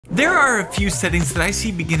There are a few settings that I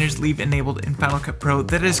see beginners leave enabled in Final Cut Pro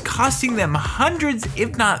that is costing them hundreds,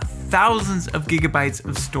 if not thousands of gigabytes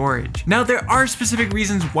of storage. Now, there are specific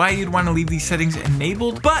reasons why you'd want to leave these settings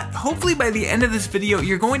enabled, but hopefully by the end of this video,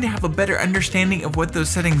 you're going to have a better understanding of what those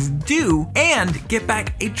settings do and get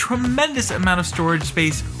back a tremendous amount of storage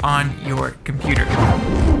space on your computer.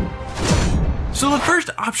 So the first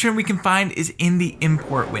option we can find is in the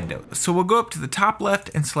import window. So we'll go up to the top left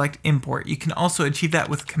and select import. You can also achieve that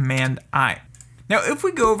with Command I. Now, if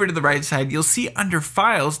we go over to the right side, you'll see under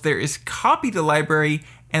files, there is copy to library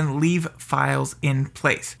and leave files in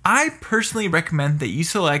place. I personally recommend that you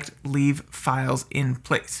select leave files in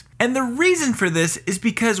place. And the reason for this is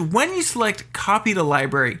because when you select copy to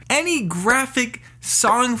library, any graphic,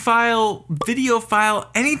 song file, video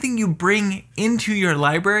file, anything you bring into your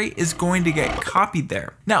library is going to get copied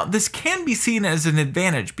there. Now, this can be seen as an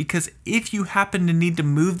advantage because if you happen to need to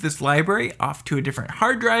move this library off to a different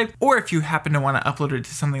hard drive, or if you happen to want to upload it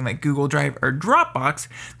to something like Google Drive or Dropbox,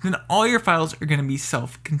 then all your files are going to be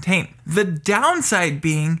self-contained. The downside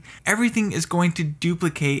being everything is going to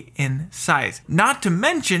duplicate in size. Not to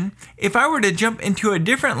mention, if I were to jump into a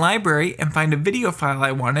different library and find a video file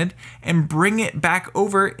I wanted and bring it back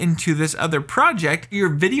over into this other project, your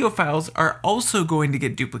video files are also going to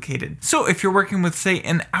get duplicated. So if you're working with, say,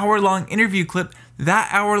 an hour-long interview clip, that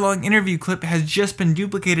hour-long interview clip has just been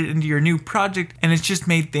duplicated into your new project, and it's just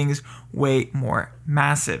made things way more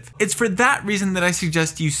massive. It's for that reason that I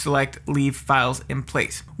suggest you select leave files in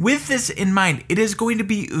place. With this in mind, it is going to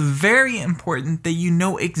be very important that you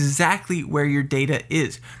know exactly where your data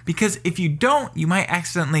is, because if you don't, you might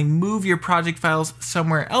accidentally move your project files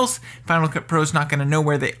somewhere else. Final Cut Pro is not going to know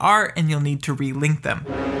where they are, and you'll need to relink them.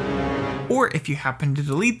 Or if you happen to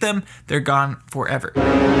delete them, they're gone forever.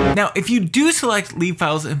 Now, if you do select leave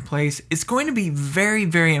files in place, it's going to be very,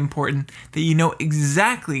 very important that you know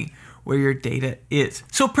exactly where your data is.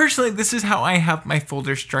 So personally, this is how I have my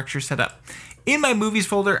folder structure set up. In my movies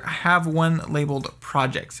folder, I have one labeled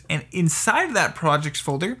projects, and inside of that projects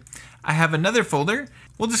folder, I have another folder.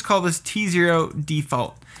 We'll just call this T0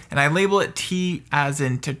 default, and I label it T as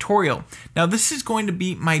in tutorial. Now this is going to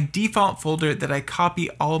be my default folder that I copy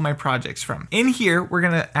all of my projects from. In here, we're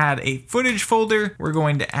gonna add a footage folder, we're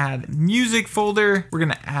going to add music folder, we're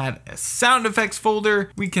gonna add a sound effects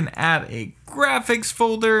folder, we can add a graphics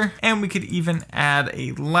folder, and we could even add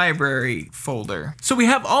a library folder. So we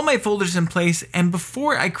have all my folders in place, and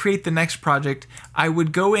before I create the next project, I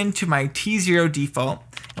would go into my T0 default,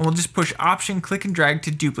 and we'll just push Option, click and drag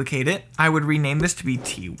to duplicate it. I would rename this to be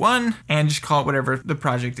T1 and just call it whatever the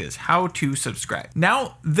project is, how to subscribe.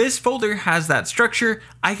 Now this folder has that structure.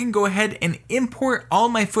 I can go ahead and import all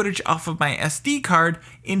my footage off of my SD card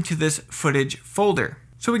into this footage folder.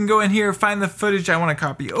 So we can go in here, find the footage I want to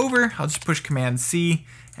copy over. I'll just push Command C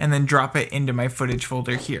and then drop it into my footage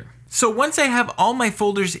folder here. So once I have all my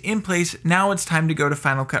folders in place, now it's time to go to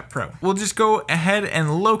Final Cut Pro. We'll just go ahead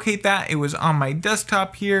and locate that. It was on my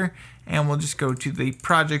desktop here, and we'll just go to the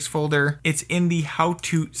projects folder. It's in the how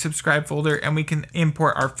to subscribe folder, and we can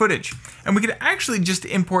import our footage. And we can actually just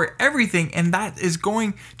import everything, and that is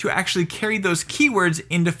going to actually carry those keywords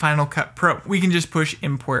into Final Cut Pro. We can just push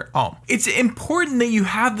import all. It's important that you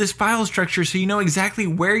have this file structure so you know exactly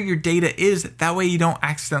where your data is. That way you don't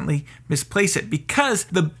accidentally misplace it, because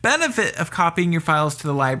the benefit of copying your files to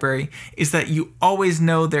the library is that you always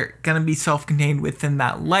know they're gonna be self-contained within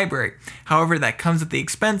that library. However, that comes at the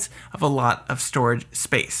expense of a lot of storage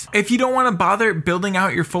space. If you don't want to bother building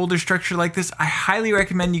out your folder structure like this, I highly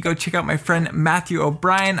recommend you go check out my friend Matthew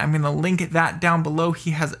O'Brien. I'm going to link that down below.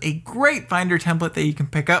 He has a great Finder template that you can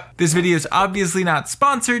pick up. This video is obviously not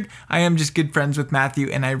sponsored. I am just good friends with Matthew,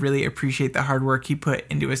 and I really appreciate the hard work he put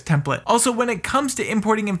into his template. Also, when it comes to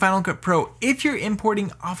importing in Final Cut Pro, if you're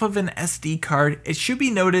importing off of an SD card, it should be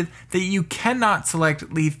noted that you cannot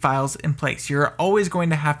select leave files in place. You're always going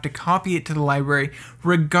to have to copy it to the library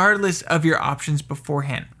regardless of your options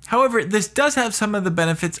beforehand. However, this does have some of the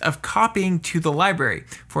benefits of copying to the library.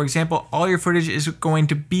 For example, all your footage is going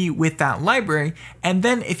to be with that library, and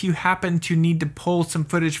then if you happen to need to pull some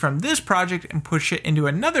footage from this project and push it into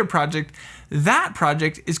another project, that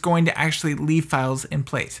project is going to actually leave files in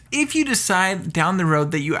place. If you decide down the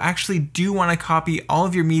road that you actually do want to copy all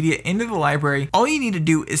of your media into the library, all you need to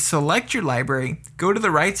do is select your library, go to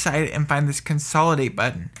the right side and find this consolidate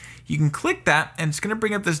button. You can click that and it's going to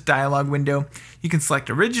bring up this dialog window. You can select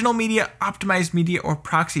original original media, optimized media, or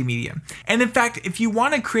proxy media. And in fact, if you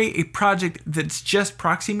want to create a project that's just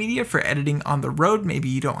proxy media for editing on the road, maybe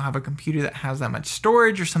you don't have a computer that has that much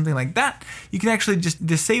storage or something like that, you can actually just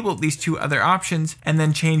disable these two other options and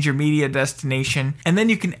then change your media destination, and then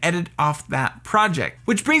you can edit off that project.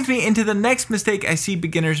 Which brings me into the next mistake I see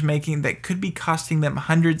beginners making that could be costing them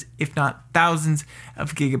hundreds, if not thousands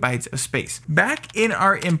of gigabytes of space. Back in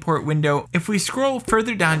our import window, if we scroll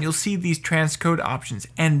further down, you'll see these transcode options,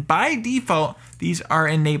 and by default, these are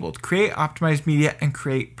enabled: create optimized media and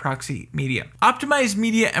create proxy media. Optimized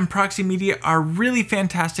media and proxy media are really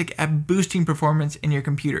fantastic at boosting performance in your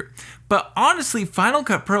computer. But honestly, Final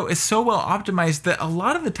Cut Pro is so well optimized that a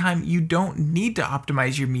lot of the time you don't need to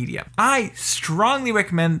optimize your media. I strongly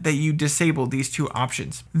recommend that you disable these two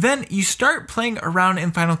options. Then you start playing around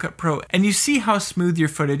in Final Cut Pro and you see how smooth your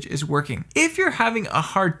footage is working. If you're having a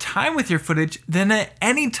hard time with your footage, then at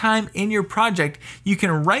any time in your project, you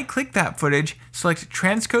can right-click that footage, select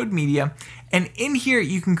transcode media, and in here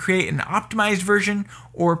you can create an optimized version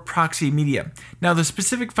or proxy media. Now the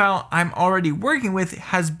specific file I'm already working with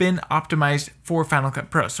has been optimized for Final Cut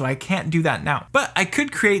Pro, so I can't do that now. But I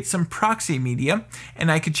could create some proxy media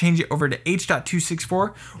and I could change it over to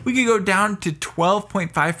H.264. We could go down to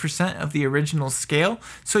 12.5% of the original scale,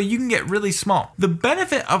 so you can get really small. The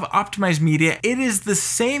benefit of optimized media, it is the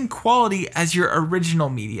same quality as your original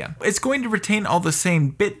media. It's going to retain all the same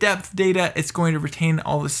bit depth data, it's going to retain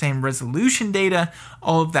all the same resolution data,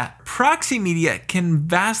 all of that. Proxy media can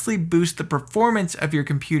vastly boost the performance of your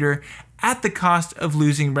computer at the cost of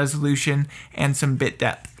losing resolution and some bit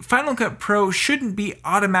depth. Final Cut Pro shouldn't be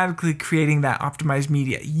automatically creating that optimized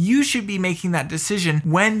media. You should be making that decision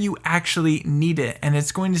when you actually need it, and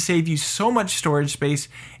it's going to save you so much storage space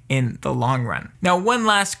in the long run. Now, one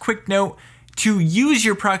last quick note. To use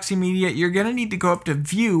your proxy media, you're going to need to go up to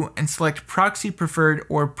View and select Proxy Preferred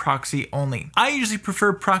or Proxy Only. I usually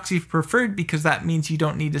prefer Proxy Preferred because that means you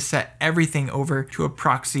don't need to set everything over to a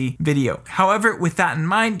proxy video. However, with that in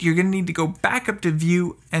mind, you're going to need to go back up to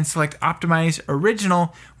View and select Optimize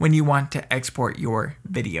Original when you want to export your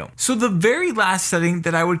video. So the very last setting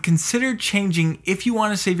that I would consider changing if you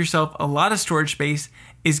want to save yourself a lot of storage space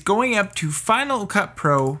is going up to Final Cut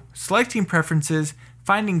Pro, selecting Preferences,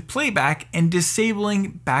 finding playback, and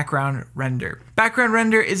disabling background render. Background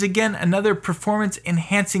render is again another performance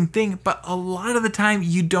enhancing thing, but a lot of the time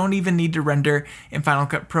you don't even need to render in Final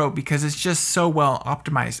Cut Pro because it's just so well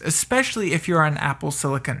optimized, especially if you're on Apple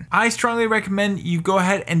Silicon. I strongly recommend you go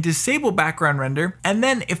ahead and disable background render, and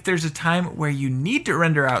then if there's a time where you need to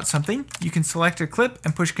render out something, you can select a clip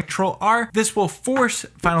and push Ctrl-R. This will force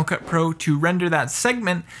Final Cut Pro to render that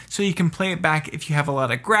segment so you can play it back if you have a lot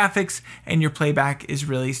of graphics and your playback is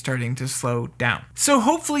really starting to slow down. So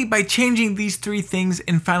hopefully by changing these three things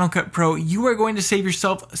in Final Cut Pro, you are going to save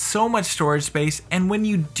yourself so much storage space, and when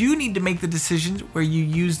you do need to make the decisions where you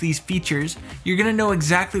use these features, you're going to know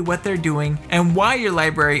exactly what they're doing and why your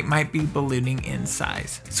library might be ballooning in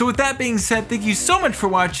size. So with that being said, thank you so much for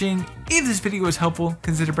watching. If this video was helpful,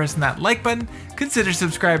 consider pressing that like button, consider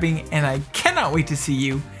subscribing, and I cannot wait to see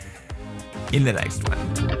you in the next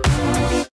one.